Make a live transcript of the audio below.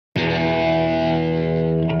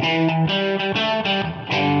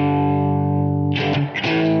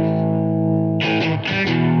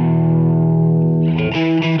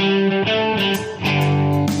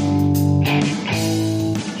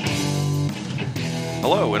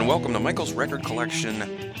Hello and welcome to Michael's Record Collection,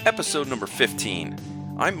 episode number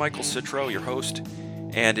 15. I'm Michael Citro, your host,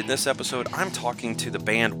 and in this episode I'm talking to the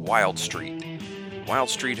band Wildstreet.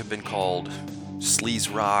 Wildstreet have been called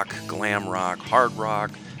sleaze rock, glam rock, hard rock,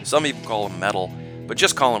 some even call them metal, but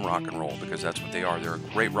just call them rock and roll because that's what they are. They're a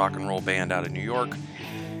great rock and roll band out of New York,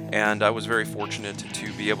 and I was very fortunate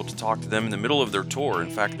to be able to talk to them in the middle of their tour. In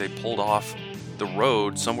fact, they pulled off the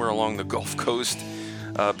road somewhere along the Gulf Coast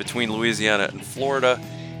between Louisiana and Florida,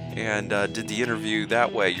 and did the interview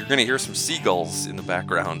that way. You're going to hear some seagulls in the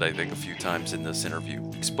background, I think, a few times in this interview.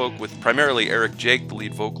 We spoke with primarily Eric Jake, the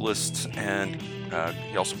lead vocalist, and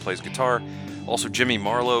he also plays guitar. Also Jimmy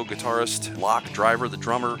Marlowe, guitarist, Locke Driver, the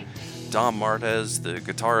drummer, Dom Martez, the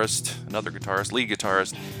guitarist, another guitarist, lead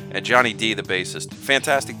guitarist, and Johnny D, the bassist.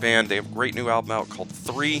 Fantastic band. They have a great new album out called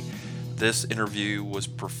 3. This interview was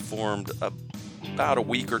performed about a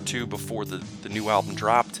week or two before the new album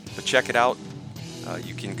dropped, but check it out.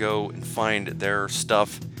 You can go and find their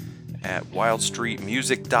stuff at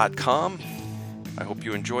wildstreetmusic.com. I hope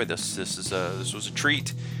you enjoy this. This was a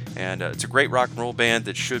treat, and it's a great rock and roll band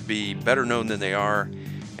that should be better known than they are.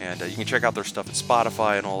 And you can check out their stuff at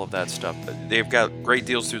Spotify and all of that stuff. They've got great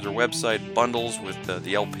deals through their website, bundles with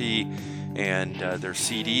the LP and their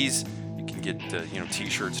CDs. You can get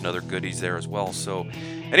T-shirts and other goodies there as well. So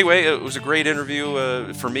anyway, it was a great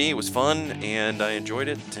interview for me. It was fun, and I enjoyed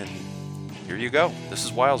it. And here you go. This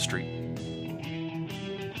is Wildstreet.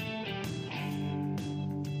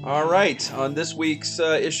 All right, on this week's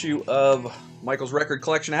issue of Michael's Record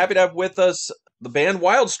Collection, happy to have with us the band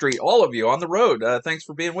Wildstreet, all of you on the road. Thanks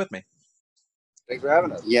for being with me. Thanks for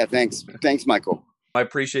having us. Yeah, thanks. Thanks, Michael. I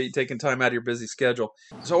appreciate you taking time out of your busy schedule.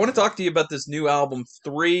 So I want to talk to you about this new album,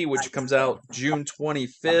 3, which comes out June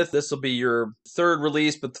 25th. This will be your third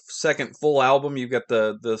release, but the second full album. You've got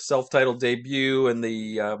the self-titled debut and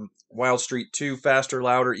the Wildstreet 2 Faster,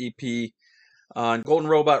 Louder EP on Golden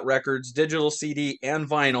Robot Records, digital CD, and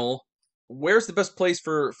vinyl. Where's the best place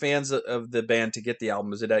for fans of the band to get the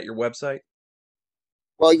album? Is it at your website?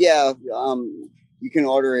 Well, yeah, you can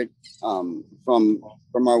order it from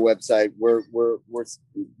our website. We're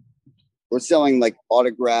selling like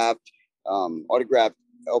autographed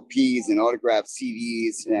LPs and autographed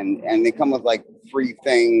CDs, and they come with like free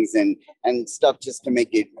things and stuff just to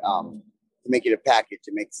make it a package,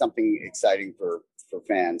 to make something exciting for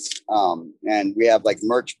fans. And we have like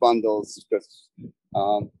merch bundles because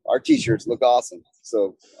our T-shirts look awesome.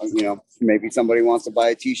 So, maybe somebody wants to buy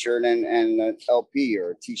a T-shirt and an LP,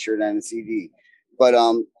 or a T-shirt and a CD. But,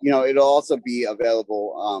 it'll also be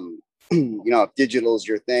available, if digital is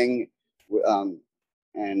your thing.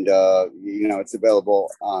 It's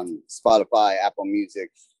available on Spotify, Apple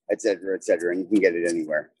Music, et cetera, and you can get it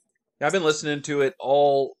anywhere. I've been listening to it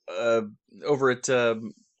all over at,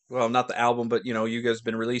 not the album, but, you guys have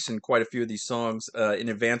been releasing quite a few of these songs in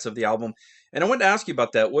advance of the album. And I wanted to ask you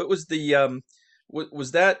about that. What was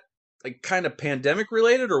was that like kind of pandemic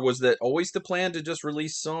related, or was that always the plan to just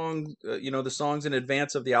release the songs in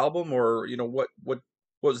advance of the album, or, what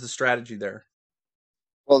was the strategy there?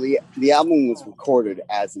 Well, the album was recorded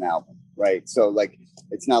as an album, right? So like,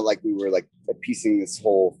 it's not like we were like piecing this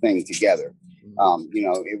whole thing together.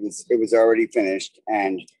 It was already finished,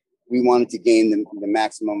 and we wanted to gain the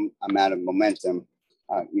maximum amount of momentum,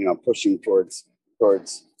 pushing towards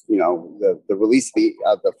the release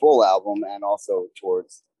of the full album, and also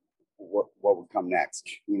towards what would come next.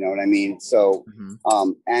 You know what I mean? So,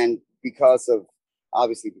 and because of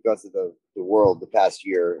the world the past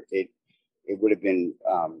year, it would have been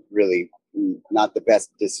really not the best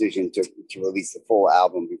decision to release the full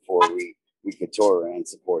album before we could tour and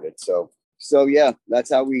support it. So yeah, that's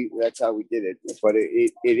how we did it. But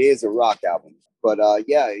it is a rock album. But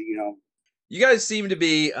you guys seem to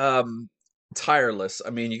be tireless. I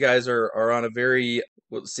mean, you guys are on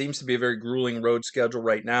what seems to be a very grueling road schedule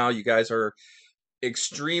right now. You guys are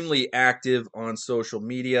extremely active on social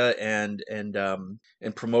media and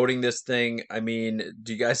promoting this thing. I mean,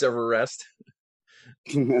 do you guys ever rest?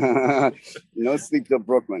 No sleep till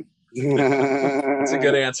Brooklyn. That's a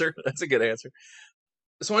good answer.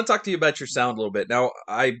 So I want to talk to you about your sound a little bit. Now,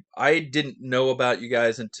 I didn't know about you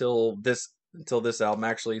guys until this album,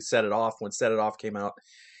 actually Set It Off, when Set It Off came out.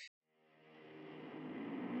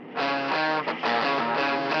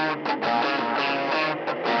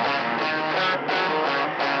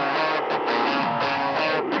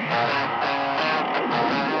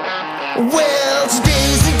 Well,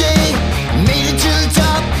 today's the day, made it to the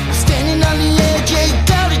top, standing on the edge, yeah, you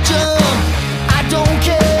gotta jump. I don't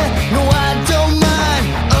care, no, I don't mind,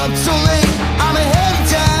 up so late, I'm ahead of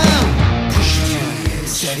time. Push it to the end,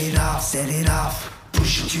 set it off,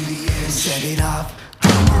 push it to the end, set it off.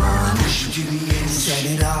 Push it to the end, set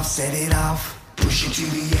it off, set it off. Push it to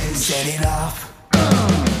the end, set it off.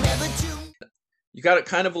 You got a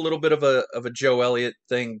kind of a little bit of a Joe Elliott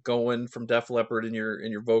thing going from Def Leppard in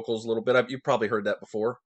your vocals a little bit. You've probably heard that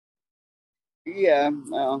before. Yeah,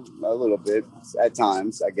 well, a little bit at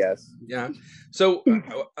times, I guess. Yeah. So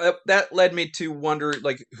that led me to wonder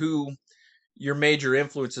like who your major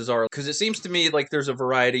influences are, because it seems to me like there's a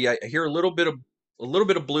variety. I hear a little bit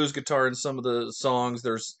of blues guitar in some of the songs.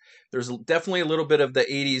 There's definitely a little bit of the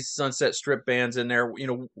 80s Sunset Strip bands in there. You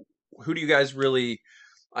know, who do you guys really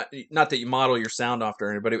not that you model your sound after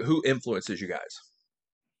anybody, but who influences you guys?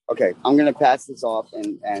 Okay, I'm gonna pass this off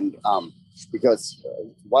and because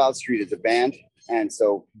Wildstreet is a band, and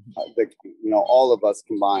so all of us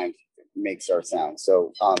combined makes our sound.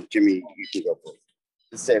 So Jimmy, you can go for it.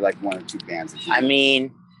 Just say like one or two bands. I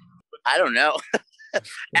mean, I don't know.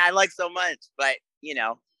 I like so much, but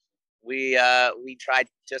we tried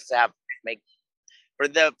just to make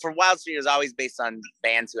for Wild Street, it was always based on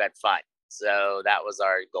bands who had fun. So that was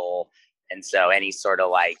our goal. And so any sort of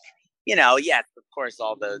like, yes, of course,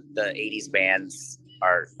 all the 80s bands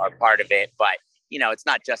are part of it, but it's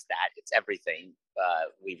not just that, it's everything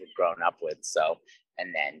we've grown up with. So,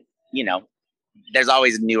 and then, there's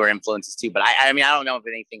always newer influences too, but I mean, I don't know of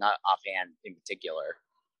anything offhand in particular.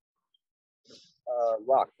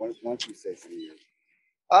 Rock, why don't you say something?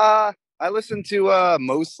 I listen to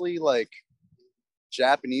mostly like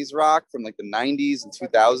Japanese rock from like the 90s and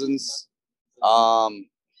 2000s.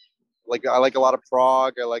 Like I like a lot of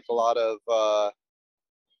prog. I like a lot of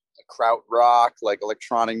kraut rock, like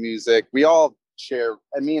electronic music. We all share,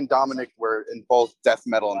 and me and Dominic were in both death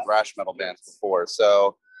metal and thrash metal bands before,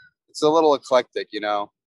 so it's a little eclectic, Yeah.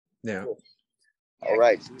 All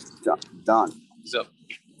right, Don. So,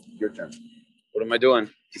 Your turn. what am I doing?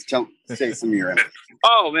 Just say some of your info.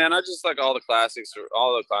 Oh man, I just like all the classics,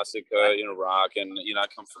 all the classic, rock, and I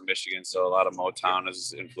come from Michigan, so a lot of Motown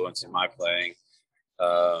is influencing my playing.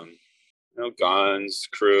 Guns,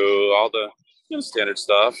 Crew, all the standard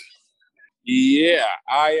stuff. Yeah,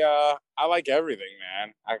 I like everything,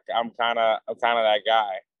 man. I'm kind of that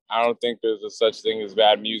guy. I don't think there's a such thing as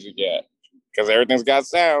bad music yet, because everything's got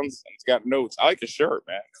sounds and it's got notes. I like your shirt,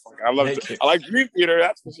 man. I like Dream Theater,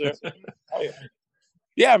 that's for sure.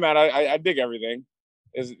 Yeah, man, I dig everything.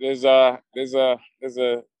 There's a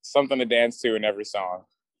something to dance to in every song.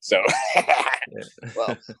 So,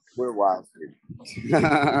 well, we're Wild Street.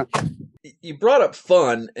 You brought up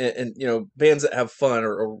fun, and bands that have fun,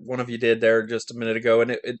 or one of you did there just a minute ago,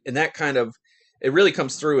 and that kind of it really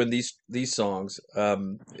comes through in these songs.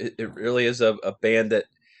 It really is a band that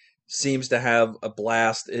seems to have a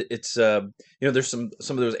blast. It's there's some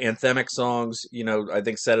of those anthemic songs. I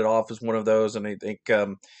think "Set It Off" is one of those, and I think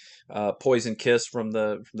 "Poison Kiss" from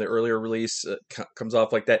the earlier release comes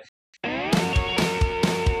off like that.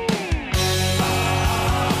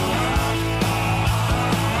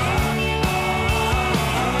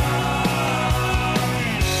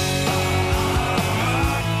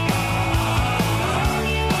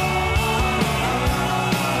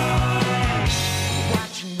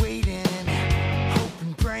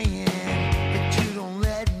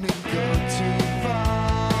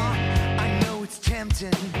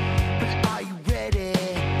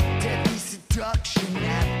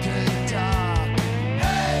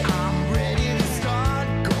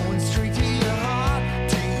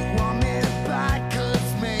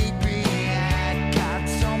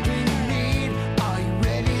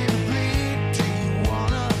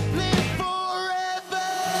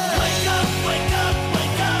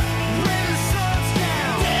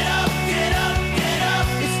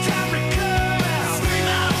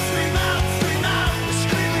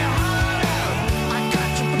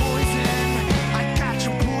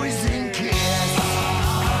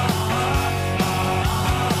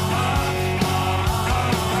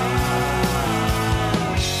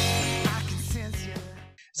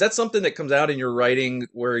 Is that something that comes out in your writing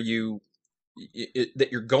where that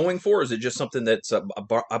you're going for, or is it just something that's a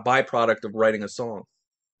byproduct of writing a song?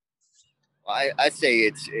 I say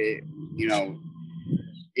it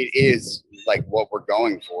is like what we're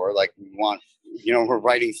going for. Like we want, we're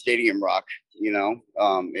writing stadium rock.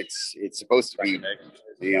 It's supposed to be,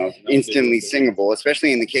 instantly singable,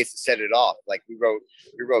 especially in the case of "Set It Off." Like we wrote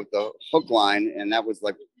the hook line, and that was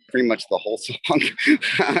like pretty much the whole song.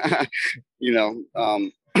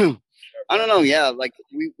 I don't know. Yeah, like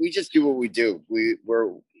we just do what we do. We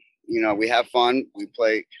have fun. We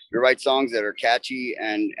write songs that are catchy,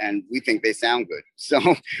 and we think they sound good. So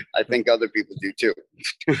I think other people do too.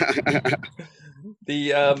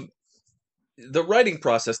 the writing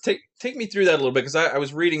process. Take me through that a little bit, because I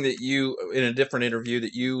was reading that you, in a different interview,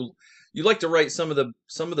 that you like to write some of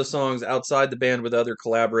the songs outside the band with other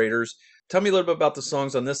collaborators. Tell me a little bit about the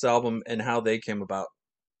songs on this album and how they came about.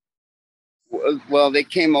 Well, they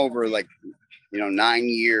came over like 9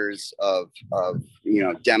 years of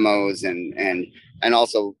demos and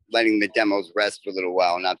also letting the demos rest for a little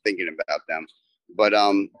while, not thinking about them. But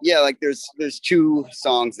yeah, like there's two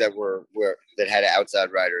songs that that had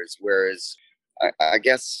outside writers, whereas I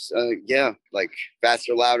guess yeah, like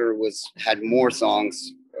Faster Louder had more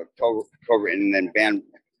songs co-written than band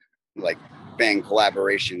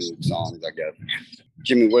collaboration songs, I guess.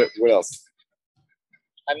 Jimmy, what else?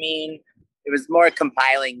 I mean, it was more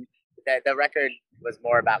compiling. The record was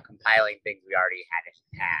more about compiling things we already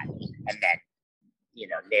had, and then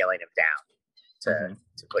nailing them down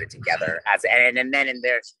to put it together and then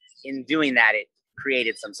in doing that, it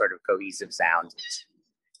created some sort of cohesive sound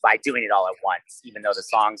by doing it all at once, even though the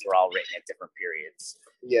songs were all written at different periods.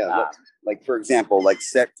 Yeah, like for example, like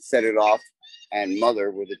Set It Off and Mother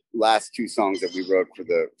were the last two songs that we wrote for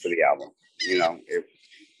the album.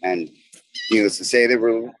 And needless to say, they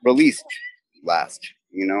were released last.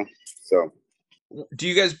 So do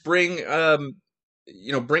you guys bring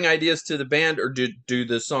bring ideas to the band, or do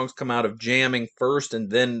the songs come out of jamming first and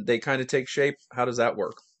then they kind of take shape? How does that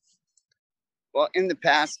work? Well, in the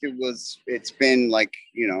past, it's been like,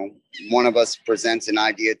 one of us presents an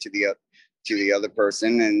idea to the other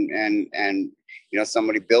person, and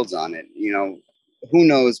somebody builds on it. Who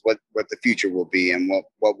knows what the future will be and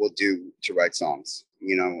what we'll do to write songs.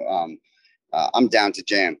 I'm down to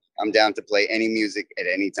jam. I'm down to play any music at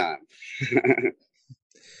any time.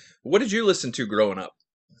 What did you listen to growing up?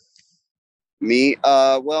 Me,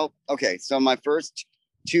 well, okay. So my first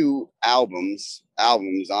two albums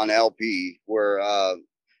on LP were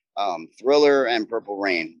Thriller and Purple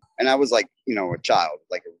Rain, and I was like, a child,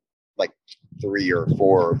 like 3 or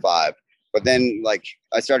 4 or 5. But then, like,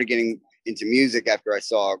 I started getting into music after I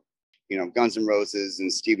saw, Guns N' Roses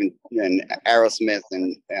and Aerosmith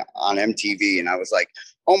and on MTV, and I was like,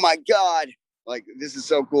 oh my God, like this is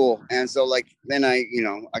so cool. And so like then I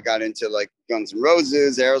got into like Guns N'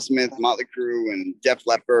 Roses, Aerosmith, Motley Crue, and Def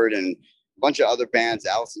Leppard, and a bunch of other bands,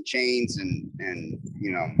 Alice in Chains, and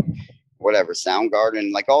whatever,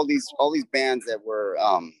 Soundgarden, like all these bands that were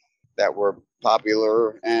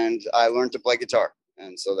popular, and I learned to play guitar,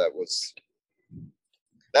 and so that was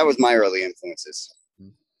my early influences.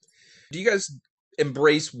 Do you guys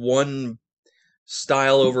embrace one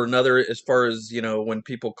style over another, as far as, when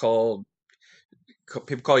people call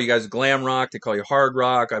you guys glam rock, they call you hard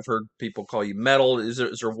rock? I've heard people call you metal. Is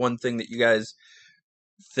there one thing that you guys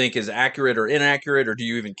think is accurate or inaccurate, or do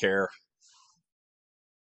you even care?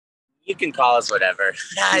 You can call us whatever.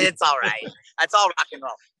 It's all right. That's all rock and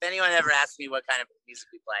roll. If anyone ever asks me what kind of music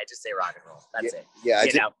we play, I just say rock and roll. That's it. Yeah,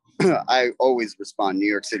 I always respond New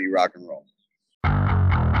York City rock and roll.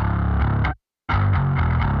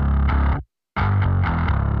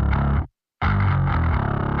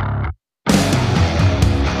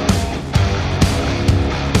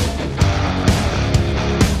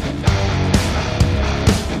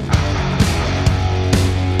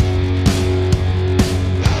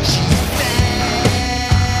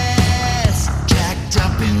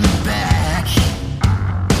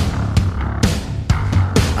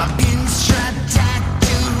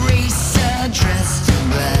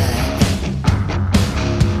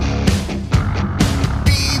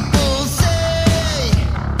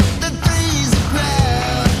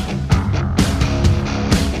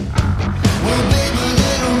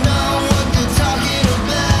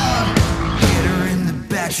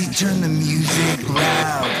 Turn the music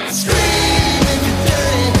loud. Scream if you're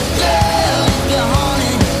dirty, yell if you're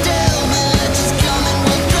horny. Tell me that she's coming,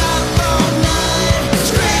 we'll drive all night.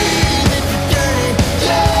 Scream if you're dirty,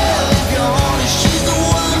 yell if you're horny. She's the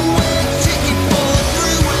one-way ticket for a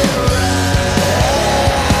three-way ride.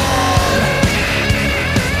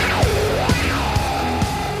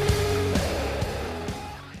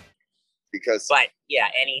 But yeah,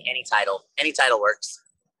 any title works.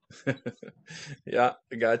 Yeah,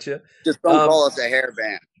 I gotcha. Just don't call us a hair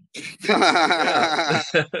band.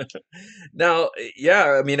 Now,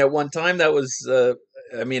 yeah, I mean, at one time that was, I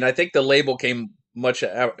think the label came much,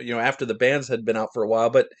 after the bands had been out for a while,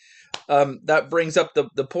 but that brings up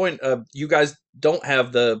the point of you guys don't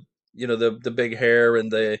have the big hair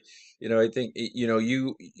and the, I think,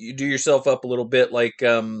 you do yourself up a little bit like,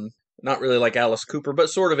 not really like Alice Cooper, but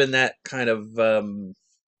sort of in that kind of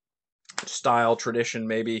style tradition,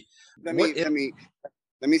 maybe. Let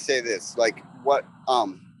me say this, like what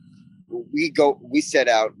we set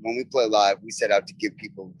out, when we play live, we set out to give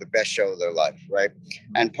people the best show of their life, right?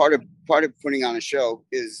 And part of putting on a show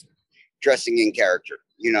is dressing in character,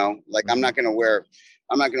 you know, like I'm not gonna wear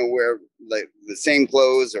like the same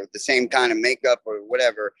clothes or the same kind of makeup or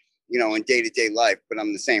whatever, you know, in day-to-day life, but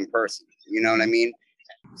I'm the same person, you know what I mean?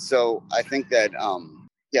 So I think that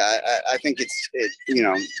I think it, you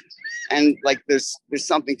know, and like there's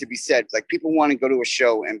something to be said. Like people want to go to a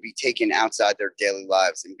show and be taken outside their daily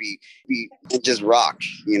lives and be and just rock,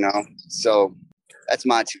 you know. So that's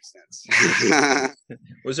my 2 cents.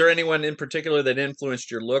 Was there anyone in particular that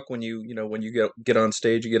influenced your look when you get on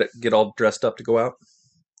stage, you get all dressed up to go out?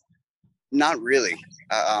 Not really.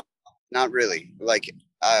 Not really. Like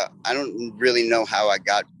I don't really know how I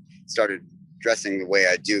got started dressing the way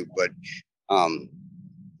I do, but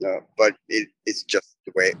it's just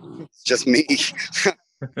the way. It's just me. It's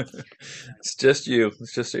just you.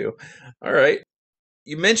 It's just you. All right.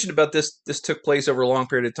 You mentioned about this. This took place over a long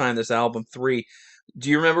period of time. This album 3. Do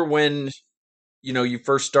you remember when you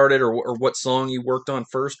first started, or what song you worked on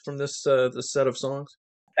first from this set of songs?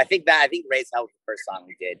 I think Raise Hell was the first song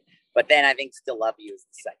we did, but then I think Still Love You is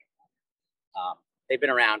the second one. They've been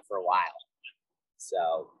around for a while,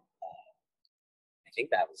 so I think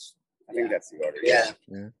that's the order. Yeah.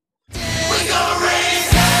 We're gonna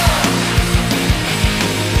raise hell.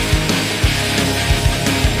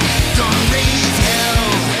 Gonna raise hell.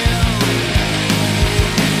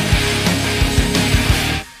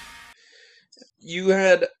 You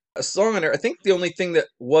had a song on there. I think the only thing that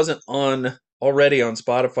wasn't already on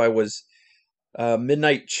Spotify was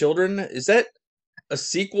Midnight Children. Is that a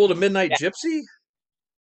sequel to Midnight Gypsy?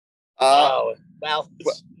 Well,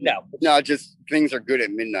 no, just things are good at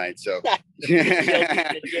midnight. So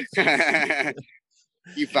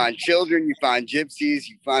you find children, you find gypsies,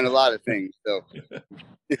 you find a lot of things. So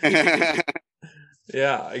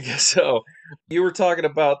yeah, I guess so. You were talking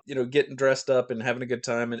about getting dressed up and having a good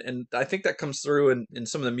time, and I think that comes through in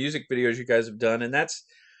some of the music videos you guys have done, and that's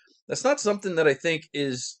not something that I think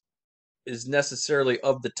is necessarily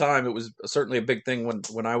of the time. It was certainly a big thing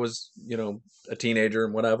when I was a teenager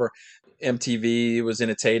and whatever. MTV was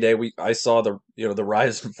in its heyday. I saw the the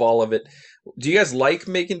rise and fall of it. Do you guys like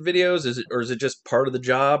making videos? Is it just part of the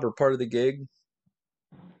job or part of the gig?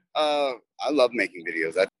 I love making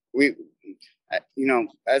videos.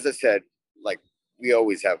 As I said, like we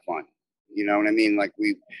always have fun. You know what I mean? Like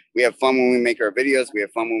we have fun when we make our videos. We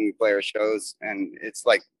have fun when we play our shows, and it's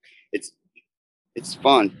like it's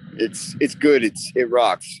fun. It's good. It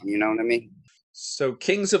rocks. You know what I mean? So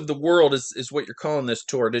Kings of the World is what you're calling this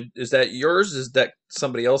tour. Is that yours? Is that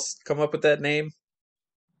somebody else come up with that name?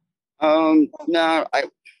 No,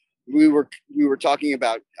 we were talking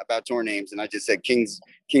about tour names, and I just said Kings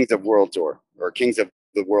of World Tour or Kings of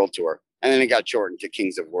the World Tour, and then it got shortened to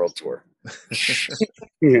Kings of World Tour.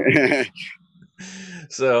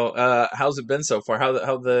 So how's it been so far? How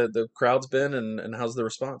the crowd's been, and how's the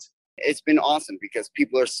response? It's been awesome because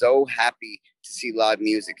people are so happy to see live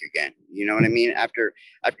music again. You know what I mean? After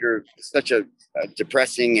such a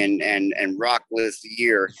depressing and rockless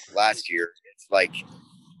year last year, it's like,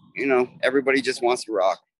 everybody just wants to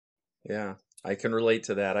rock. Yeah, I can relate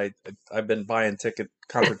to that. I've been buying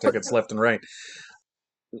concert tickets left and right.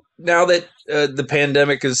 Now that the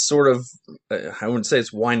pandemic is sort of, I wouldn't say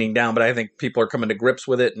it's winding down, but I think people are coming to grips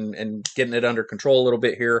with it and getting it under control a little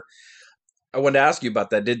bit here. I wanted to ask you about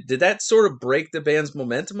that. Did that sort of break the band's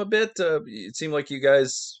momentum a bit? It seemed like you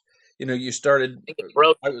guys, you started. I think it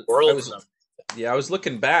broke the world. I was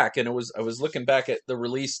looking back, and I was looking back at the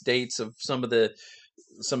release dates of some of the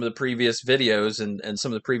previous videos and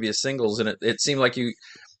some of the previous singles, and it seemed like you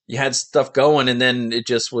had stuff going, and then it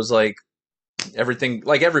just was like everything,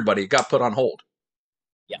 like everybody, got put on hold.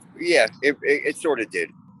 Yeah, it sort of did,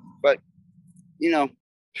 but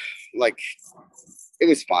like it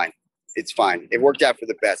was fine. It's fine. It worked out for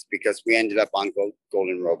the best because we ended up on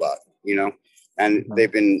Golden Robot, and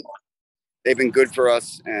they've been good for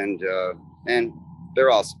us, and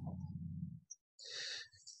they're awesome.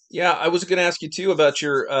 Yeah, I was going to ask you too about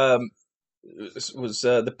your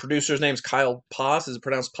the producer's name's Kyle Paz. Is it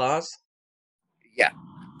pronounced Paz? Yeah,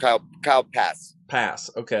 Kyle Pass. Pass.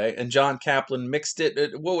 Okay, and John Kaplan mixed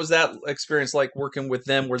it. What was that experience like working with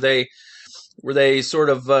them? Were they sort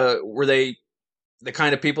of were they the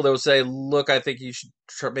kind of people that would say, look, I think you should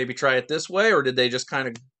maybe try it this way, or did they just kind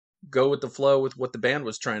of go with the flow with what the band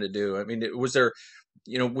was trying to do? I mean, was there,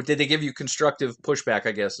 did they give you constructive pushback,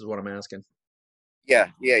 I guess is what I'm asking. Yeah,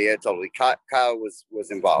 totally. Kyle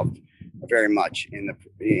was involved very much in the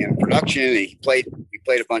production, and he played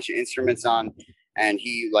a bunch of instruments on, and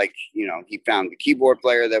he he found the keyboard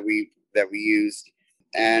player that we used,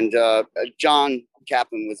 and John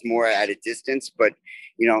Kaplan was more at a distance, but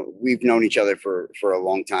we've known each other for a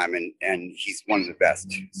long time, and he's one of the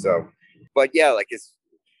best. So, but yeah, like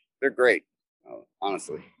they're great,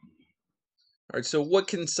 honestly. All right. So what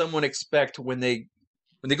can someone expect when they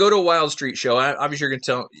go to a Wildstreet show? Obviously,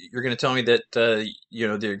 you're going to tell me that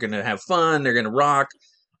they're going to have fun, they're going to rock,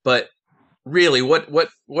 but really, what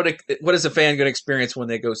is a fan going to experience when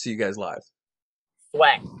they go see you guys live?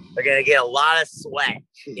 Sweat. They're gonna get a lot of sweat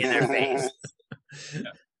in their face.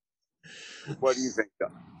 What do you think,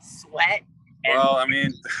 though? Sweat. Well, I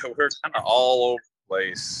mean, we're kind of all over the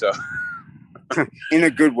place, so. In a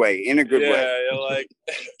good way. Yeah, you're like,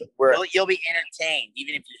 You'll be entertained,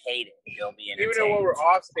 even if you hate it. You'll be entertained. Even when we're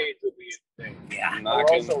off stage, we'll be entertained. Yeah, we're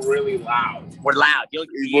also really loud. We're loud.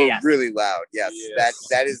 We're really loud. Yes, Yes.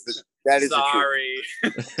 that is the sorry.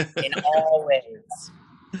 in all ways.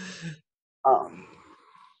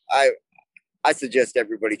 I suggest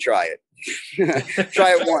everybody try it.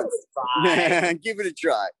 Try it once. Give it a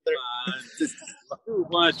try. Just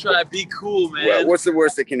want to try to be cool, man. What's the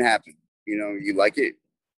worst that can happen? You like it?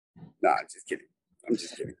 Nah, just kidding. I'm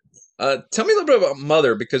just kidding. Tell me a little bit about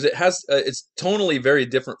Mother, because it has it's tonally very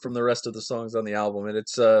different from the rest of the songs on the album, and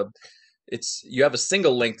it's you have a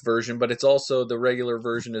single length version, but it's also the regular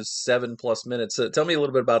version is 7+ minutes. Tell me a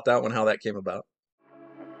little bit about that one, how that came about.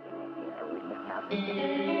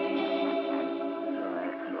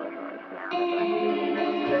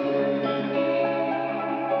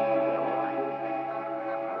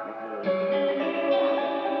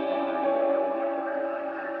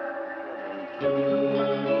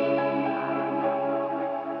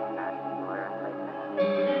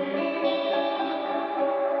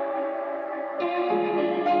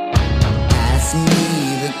 Ask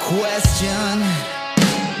me the question,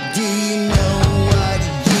 do you know what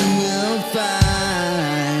you will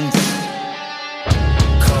find?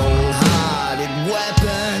 Cold-hearted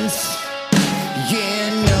weapons, yeah,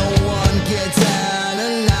 no one gets out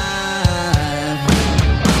alive.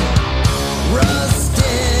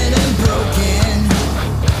 Rusted and broken,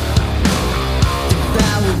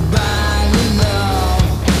 devoured by the love.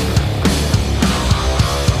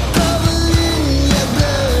 Covered in your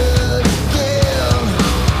blood again,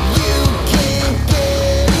 you can't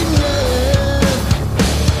get enough.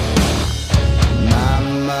 My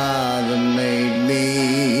mother made me.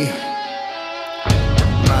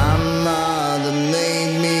 My mother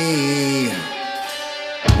made me.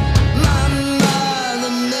 My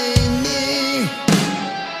mother made me.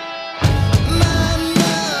 My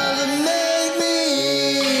mother made me.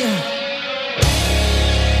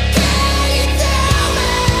 Can you tell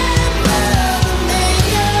me, Mother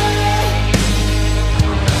Maker,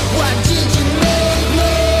 why did you make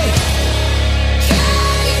me?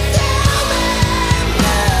 Can you tell me,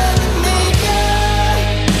 Mother Maker,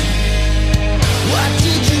 why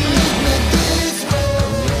did you make me this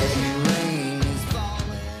way? Rain is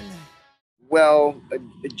falling. Well,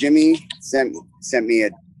 Jimmy sent me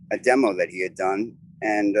a demo that he had done,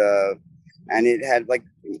 and it had like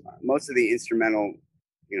most of the instrumental,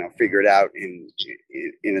 figured out in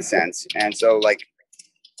a sense. And so like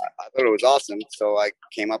I thought it was awesome. So I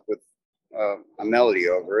came up with a melody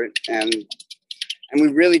over it, and we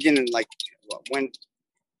really didn't like when.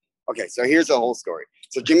 Okay, so here's the whole story.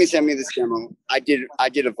 So Jimmy sent me this demo. I did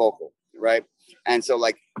a vocal, right? And so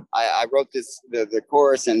like I wrote the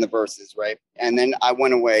chorus and the verses, right? And then I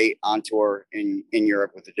went away on tour in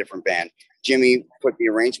Europe with a different band. Jimmy put the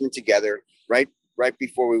arrangement together right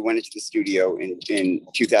before we went into the studio in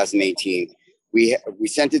 2018. We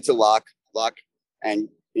sent it to Locke, and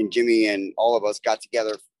Jimmy and all of us got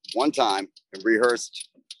together one time and rehearsed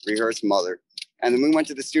Mother. And then we went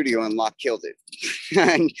to the studio and Locke killed it.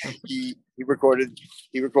 And he recorded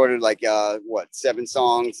like 7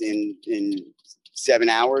 songs in 7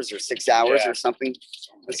 hours or 6 hours or something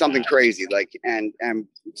crazy. Like and then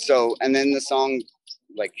the song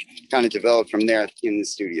like kind of developed from there in the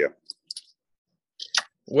studio.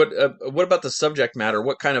 What about the subject matter?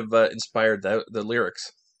 What kind of inspired the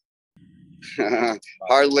lyrics?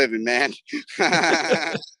 Hard living, man.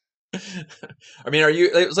 I mean,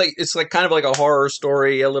 it's like kind of like a horror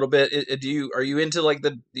story a little bit. Are you into like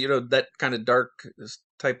the that kind of dark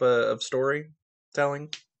type of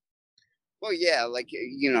storytelling? Well, yeah, like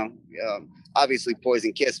obviously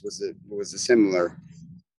Poison Kiss was a similar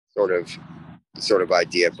sort of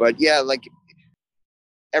idea, but yeah, like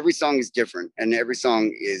every song is different, and every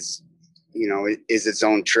song is its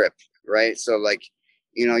own trip, right? So like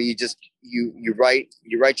you just you write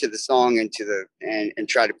to the song and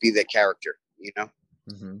try to be that character,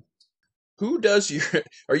 Mm-hmm. Who does your?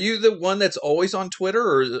 Are you the one that's always on Twitter,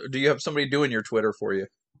 or do you have somebody doing your Twitter for you?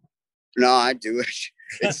 No, I do it.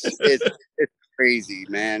 It's crazy,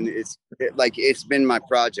 man. It's been my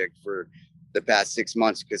project for the past 6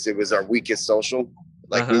 months because it was our weakest social.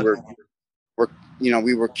 Like we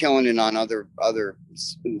were killing it on other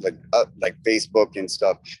like Facebook and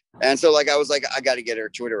stuff. And so like I was like, I got to get our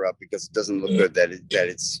Twitter up because it doesn't look good that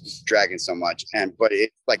it's dragging so much. But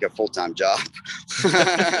it's like a full-time job.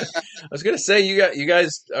 I was gonna say you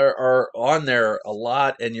guys are on there a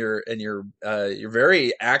lot, and you're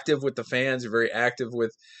very active with the fans. You're very active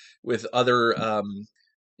with other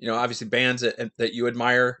obviously bands that you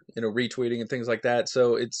admire, retweeting and things like that.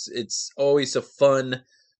 So it's always a fun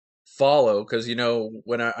follow because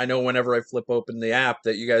when I know whenever I flip open the app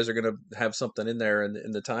that you guys are going to have something in there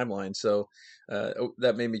in the timeline. So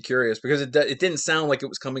that made me curious because it didn't sound like it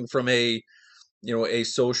was coming from a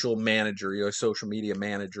social manager, a social media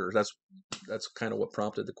manager. That's kind of what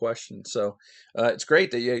prompted the question. So it's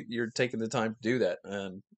great that you're taking the time to do that.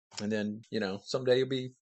 And then someday you'll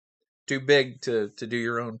be too big to do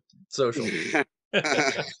your own social. I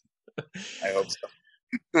hope so.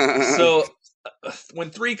 So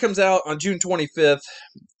when 3 comes out on June 25th,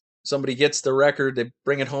 somebody gets the record, they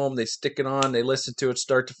bring it home, they stick it on, they listen to it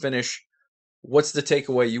start to finish. What's the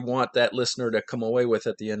takeaway you want that listener to come away with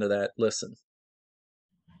at the end of that listen?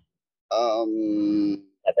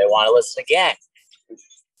 That they want to listen again.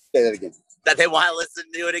 Say that again. That they want to listen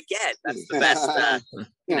to it again. That's the best,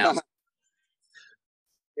 Yeah.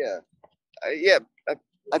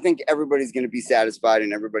 I think everybody's going to be satisfied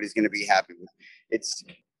and everybody's going to be happy with it.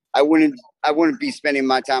 I wouldn't be spending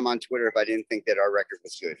my time on Twitter if I didn't think that our record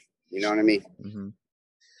was good. You know what I mean? Mm-hmm.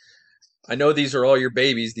 I know these are all your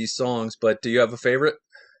babies, these songs, but do you have a favorite?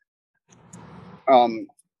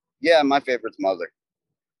 Yeah, my favorite's Mother.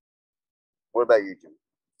 What about you, Jim?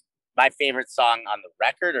 My favorite song on the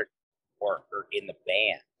record or in the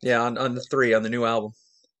band? Yeah, on the 3, on the new album.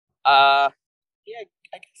 Yeah,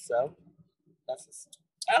 I guess so.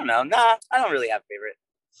 I don't know. Nah, I don't really have a favorite.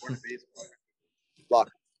 Born to Be is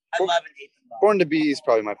Lock. I love and hate them all. Born to Be is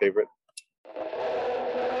probably my favorite.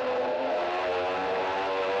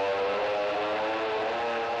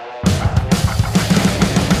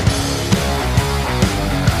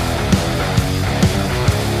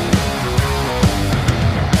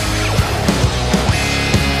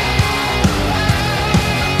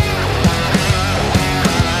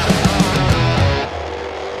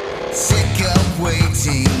 Sick of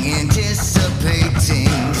waiting,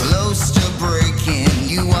 anticipating, close to breaking.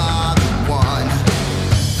 You are the one.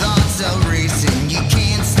 Thoughts are racing, you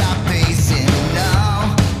can't stop pacing.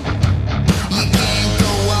 No, you can't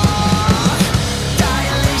go on.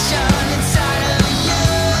 Dilation inside of you,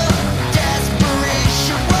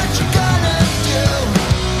 desperation. What you gonna do?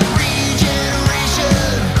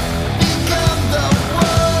 Regeneration, become the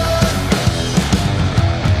one.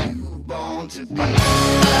 You were born to be. A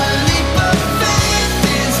leap of faith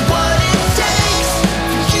is what it takes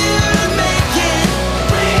for you to make it.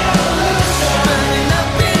 Burning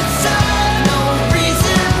up inside, no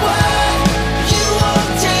reason why you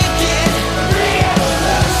won't take it.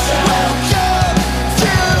 Welcome to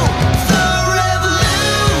the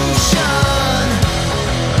revolution.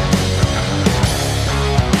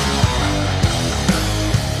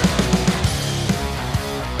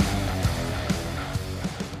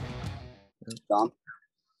 Dom?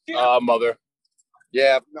 Mother.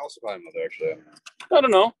 Yeah, also probably Mother, actually. I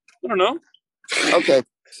don't know. Okay,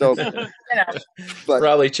 so but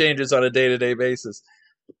Probably changes on a day-to-day basis.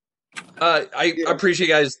 I appreciate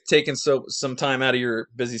you guys taking some time out of your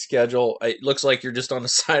busy schedule. It looks like you're just on the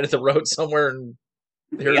side of the road somewhere, and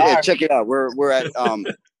here yeah, check it out. We're at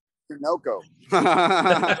Sunoco.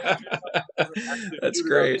 That's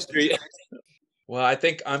great. Well, I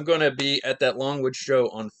think I'm going to be at that Longwood show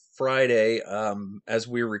on Friday. As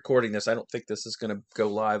we're recording this, I don't think this is going to go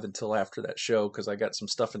live until after that show because I got some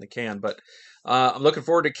stuff in the can. But I'm looking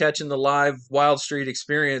forward to catching the live Wildstreet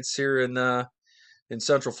experience here in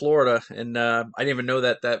Central Florida. And I didn't even know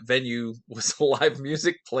that venue was a live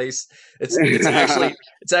music place. It's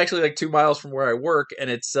actually like 2 miles from where I work, and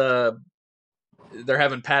it's they're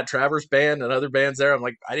having Pat Travers band and other bands there. I'm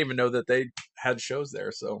like, I didn't even know that they had shows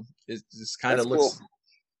there. So it just kind of looks cool.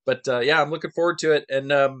 But yeah, I'm looking forward to it.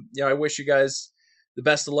 And I wish you guys the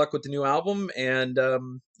best of luck with the new album and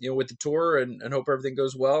with the tour, and hope everything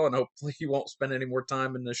goes well, and hopefully you won't spend any more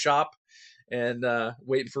time in the shop and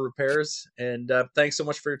waiting for repairs. And thanks so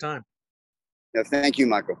much for your time. Yeah, thank you,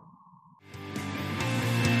 Michael.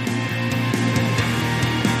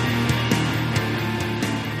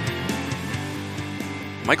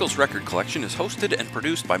 Michael's Record Collection is hosted and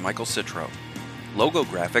produced by Michael Citro. Logo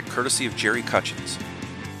graphic courtesy of Jerry Cutchins.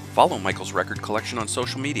 Follow Michael's Record Collection on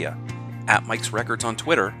social media, at Mike's Records on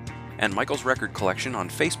Twitter, and Michael's Record Collection on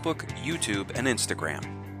Facebook, YouTube, and Instagram.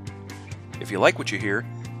 If you like what you hear,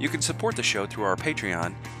 you can support the show through our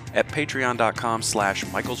Patreon at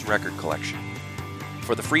patreon.com/Michael's Record Collection.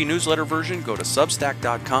 For the free newsletter version, go to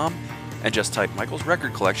substack.com and just type Michael's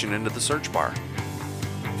Record Collection into the search bar.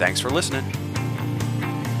 Thanks for listening.